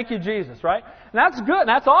me. Thank you, Jesus. Right? And that's good.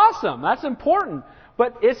 That's awesome. That's important.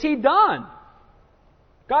 But is He done?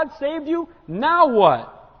 God saved you. Now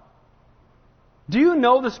what? Do you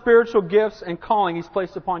know the spiritual gifts and calling He's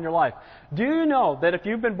placed upon your life? Do you know that if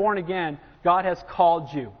you've been born again, God has called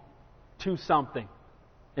you to something?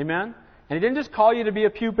 Amen? And He didn't just call you to be a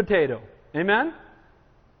pew potato. Amen?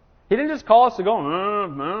 He didn't just call us to go,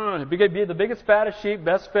 be the biggest, fattest sheep,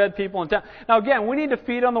 best fed people in town. Now again, we need to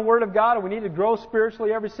feed on the Word of God and we need to grow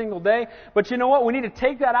spiritually every single day. But you know what? We need to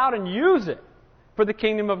take that out and use it for the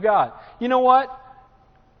kingdom of God. You know what?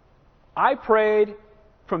 I prayed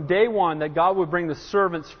from day one that God would bring the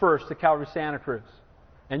servants first to Calvary Santa Cruz.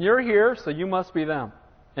 And you're here, so you must be them.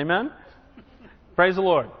 Amen? Praise the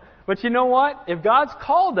Lord. But you know what? If God's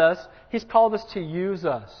called us, He's called us to use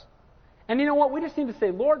us. And you know what? We just need to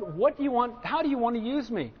say, Lord, what do you want? How do you want to use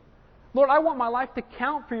me? Lord, I want my life to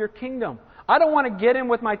count for your kingdom. I don't want to get in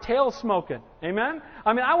with my tail smoking. Amen?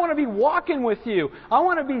 I mean, I want to be walking with you. I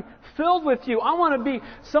want to be filled with you. I want to be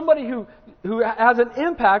somebody who has an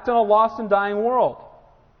impact on a lost and dying world.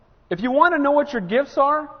 If you want to know what your gifts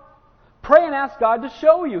are, pray and ask God to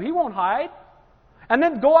show you. He won't hide. And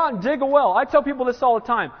then go out and dig a well. I tell people this all the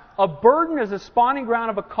time. A burden is a spawning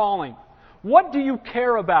ground of a calling. What do you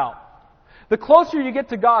care about? The closer you get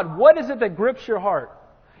to God, what is it that grips your heart?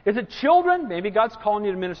 Is it children? Maybe God's calling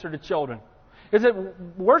you to minister to children. Is it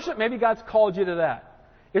worship? Maybe God's called you to that.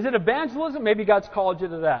 Is it evangelism? Maybe God's called you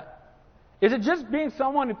to that. Is it just being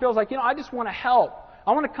someone who feels like, I just want to help.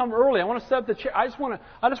 I want to come early. I want to set up the chair. I just want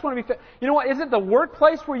to be fit. You know what? Is it the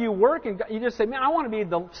workplace where you work and you just say, man, I want to be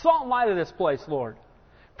the salt and light of this place, Lord.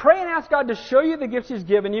 Pray and ask God to show you the gifts He's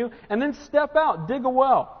given you and then step out, dig a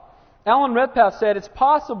well. Alan Redpath said it's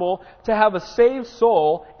possible to have a saved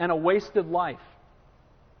soul and a wasted life.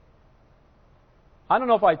 I don't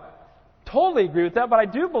know if I totally agree with that, but I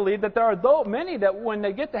do believe that there are many that when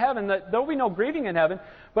they get to heaven, that there will be no grieving in heaven.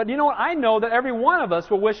 But you know what? I know that every one of us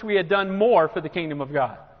will wish we had done more for the kingdom of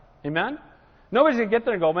God. Amen? Nobody's going to get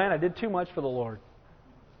there and go, man, I did too much for the Lord.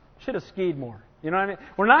 Should have skied more. You know what I mean?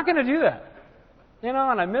 We're not going to do that. And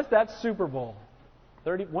I missed that Super Bowl.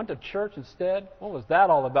 Went to church instead. What was that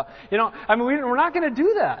all about? We're not going to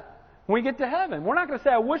do that when we get to heaven. We're not going to say,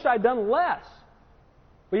 I wish I'd done less.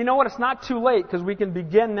 But you know what? It's not too late because we can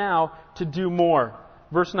begin now to do more.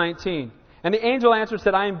 Verse 19. And the angel answered and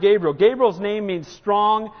said, I am Gabriel. Gabriel's name means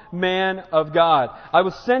strong man of God. I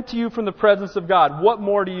was sent to you from the presence of God. What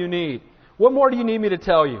more do you need? What more do you need me to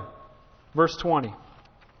tell you? Verse 20.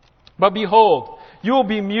 But behold, you will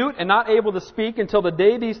be mute and not able to speak until the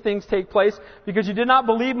day these things take place, because you did not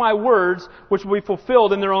believe my words, which will be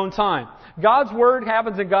fulfilled in their own time. God's word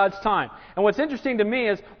happens in God's time. And what's interesting to me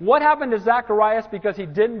is, what happened to Zacharias because he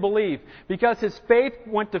didn't believe? Because his faith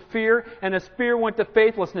went to fear, and his fear went to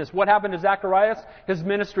faithlessness. What happened to Zacharias? His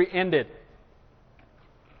ministry ended.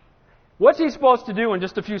 What's he supposed to do in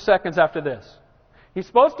just a few seconds after this? He's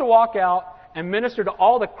supposed to walk out and minister to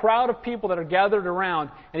all the crowd of people that are gathered around,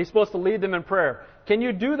 and he's supposed to lead them in prayer. Can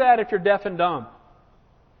you do that if you're deaf and dumb?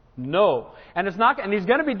 No. And he's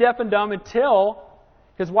going to be deaf and dumb until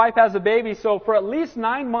his wife has a baby, so for at least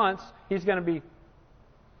 9 months, he's going to be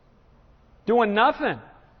doing nothing.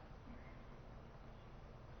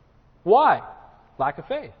 Why? Lack of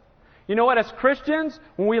faith. You know what? As Christians,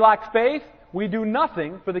 when we lack faith, we do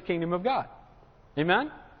nothing for the kingdom of God.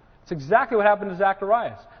 Amen? It's exactly what happened to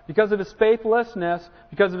Zacharias. Because of his faithlessness,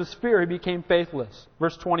 because of his fear, he became faithless.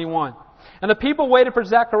 Verse 21. And the people waited for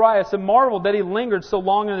Zacharias and marveled that he lingered so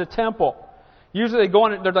long in the temple. Usually they go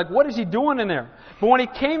in and they're like, what is he doing in there? But when he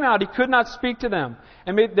came out, he could not speak to them.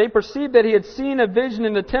 And they perceived that he had seen a vision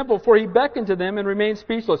in the temple, for he beckoned to them and remained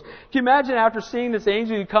speechless. Can you imagine after seeing this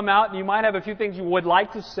angel, you come out and you might have a few things you would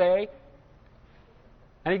like to say?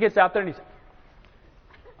 And he gets out there and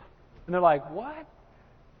they're like, what?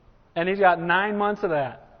 And he's got 9 months of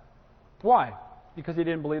that. Why? Because he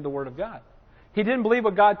didn't believe the Word of God. He didn't believe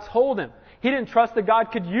what God told him. He didn't trust that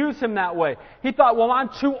God could use him that way. He thought, well, I'm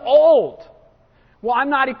too old. Well, I'm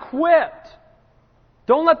not equipped.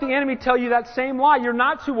 Don't let the enemy tell you that same lie. You're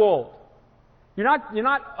not too old. You're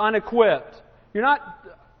not unequipped. You're not,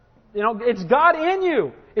 it's God in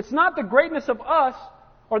you. It's not the greatness of us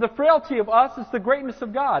or the frailty of us. It's the greatness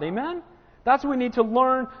of God. Amen? That's what we need to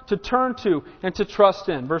learn to turn to and to trust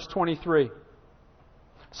in. Verse 23.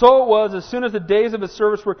 So it was, as soon as the days of his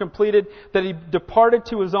service were completed, that he departed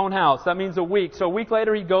to his own house. That means a week. So a week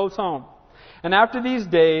later he goes home. And after these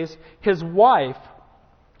days, his wife,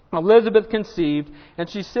 Elizabeth, conceived, and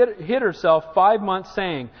she hid herself 5 months,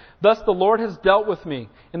 saying, Thus the Lord has dealt with me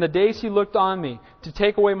in the days he looked on me, to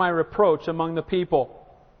take away my reproach among the people.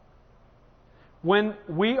 When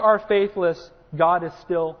we are faithless, God is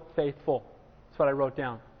still faithful. That's what I wrote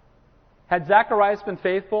down. Had Zacharias been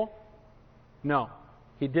faithful? No.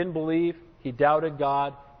 He didn't believe. He doubted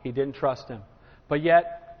God. He didn't trust Him. But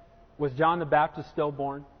yet, was John the Baptist still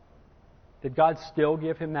born? Did God still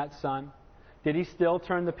give him that son? Did he still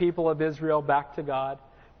turn the people of Israel back to God?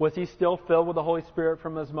 Was he still filled with the Holy Spirit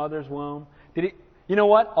from his mother's womb? You know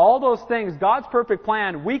what? All those things, God's perfect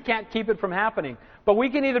plan, we can't keep it from happening. But we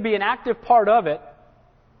can either be an active part of it,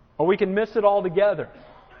 or we can miss it altogether.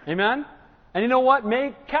 Amen? And you know what?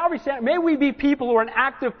 May we be people who are an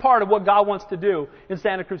active part of what God wants to do in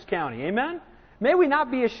Santa Cruz County. Amen? May we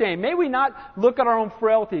not be ashamed. May we not look at our own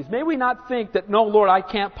frailties. May we not think that, no, Lord, I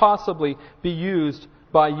can't possibly be used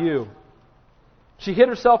by you. She hid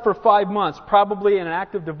herself for 5 months, probably in an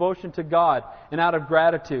act of devotion to God and out of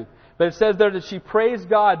gratitude. But it says there that she praised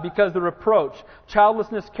God because the reproach.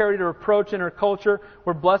 Childlessness carried a reproach in her culture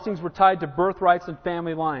where blessings were tied to birthrights and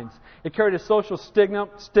family lines. It carried a social stigma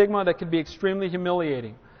that could be extremely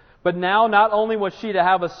humiliating. But now, not only was she to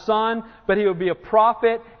have a son, but he would be a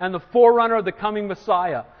prophet and the forerunner of the coming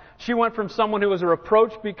Messiah. She went from someone who was a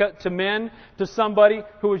reproach to men to somebody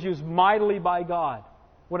who was used mightily by God.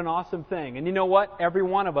 What an awesome thing. And you know what? Every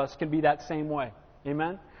one of us can be that same way.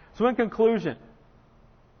 Amen? So in conclusion,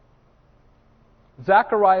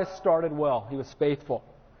 Zacharias started well. He was faithful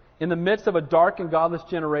in the midst of a dark and godless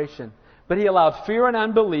generation. But he allowed fear and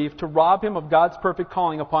unbelief to rob him of God's perfect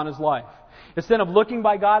calling upon his life. Instead of looking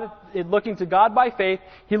to God by faith,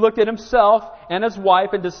 he looked at himself and his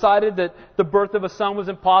wife and decided that the birth of a son was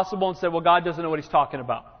impossible and said, well, God doesn't know what He's talking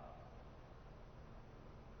about.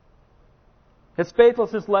 His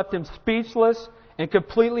faithlessness left him speechless and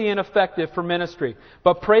completely ineffective for ministry.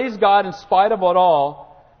 But praise God, in spite of it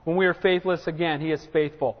all, when we are faithless again, He is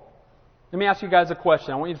faithful. Let me ask you guys a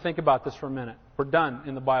question. I want you to think about this for a minute. We're done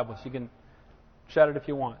in the Bible, so you can shut it if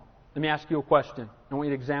you want. Let me ask you a question. I want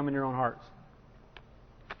you to examine your own hearts.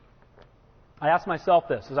 I asked myself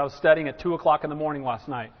this as I was studying at 2 o'clock in the morning last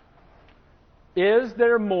night. Is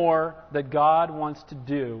there more that God wants to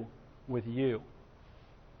do with you?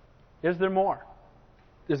 Is there more?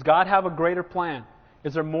 Does God have a greater plan?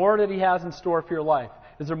 Is there more that He has in store for your life?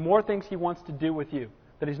 Is there more things He wants to do with you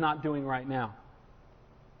that He's not doing right now?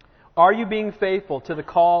 Are you being faithful to the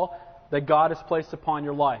call that God has placed upon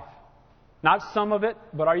your life? Not some of it,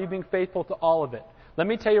 but are you being faithful to all of it? Let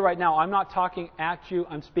me tell you right now, I'm not talking at you,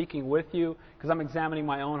 I'm speaking with you because I'm examining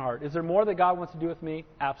my own heart. Is there more that God wants to do with me?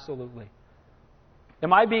 Absolutely.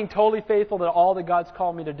 Am I being totally faithful to all that God's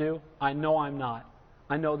called me to do? I know I'm not.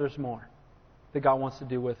 I know there's more that God wants to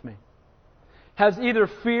do with me. Has either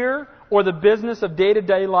fear or the business of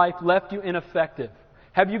day-to-day life left you ineffective?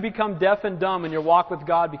 Have you become deaf and dumb in your walk with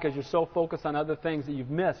God because you're so focused on other things that you've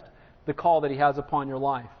missed the call that He has upon your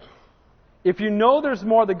life? If you know there's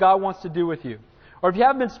more that God wants to do with you, or if you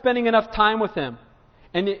haven't been spending enough time with Him,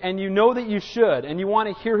 and you know that you should, and you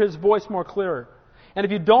want to hear His voice more clearer, and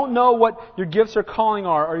if you don't know what your gifts or calling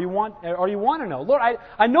are, or you want to know, Lord,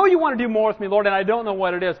 I know You want to do more with me, Lord, and I don't know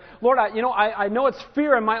what it is. Lord, I know it's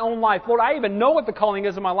fear in my own life. Lord, I even know what the calling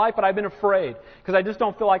is in my life, but I've been afraid because I just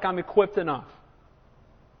don't feel like I'm equipped enough.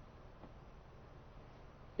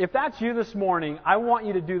 If that's you this morning, I want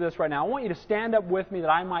you to do this right now. I want you to stand up with me that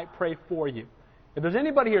I might pray for you. If there's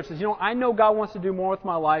anybody here who says, I know God wants to do more with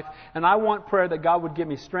my life, and I want prayer that God would give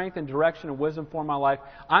me strength and direction and wisdom for my life,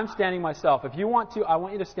 I'm standing myself. If you want to, I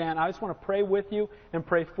want you to stand. I just want to pray with you and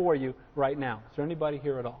pray for you right now. Is there anybody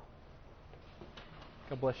here at all?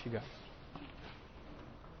 God bless you guys.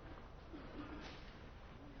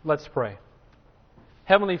 Let's pray.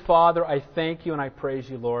 Heavenly Father, I thank You and I praise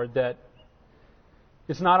You, Lord, that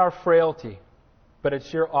it's not our frailty, but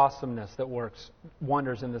it's Your awesomeness that works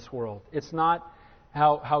wonders in this world. It's not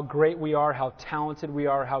how great we are, how talented we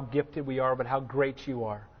are, how gifted we are, but how great You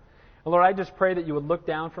are. And Lord, I just pray that You would look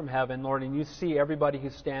down from heaven, Lord, and You see everybody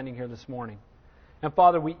who's standing here this morning. And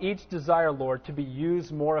Father, we each desire, Lord, to be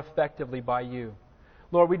used more effectively by You.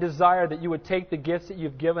 Lord, we desire that You would take the gifts that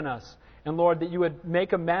You've given us And Lord, that you would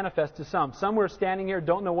make them manifest to some. Some who are standing here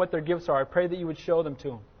don't know what their gifts are. I pray that you would show them to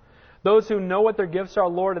them. Those who know what their gifts are,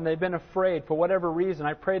 Lord, and they've been afraid for whatever reason,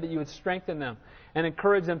 I pray that you would strengthen them and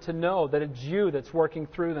encourage them to know that it's you that's working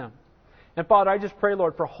through them. And Father, I just pray,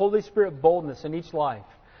 Lord, for Holy Spirit boldness in each life.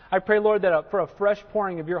 I pray, Lord, that for a fresh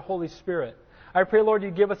pouring of your Holy Spirit. I pray, Lord,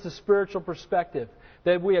 you give us a spiritual perspective,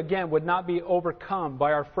 that we, again, would not be overcome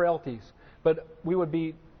by our frailties, but we would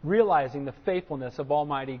be realizing the faithfulness of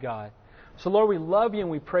Almighty God. So, Lord, we love you and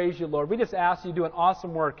we praise you, Lord. We just ask you to do an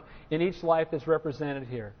awesome work in each life that's represented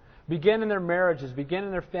here. Begin in their marriages, begin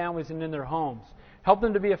in their families and in their homes. Help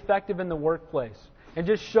them to be effective in the workplace. And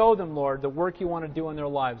just show them, Lord, the work you want to do in their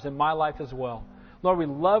lives, in my life as well. Lord, we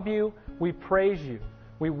love you, we praise you.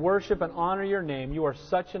 We worship and honor your name. You are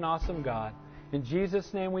such an awesome God. In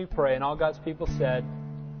Jesus' name we pray. And all God's people said,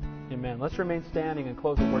 amen. Let's remain standing and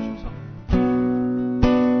close the worship song.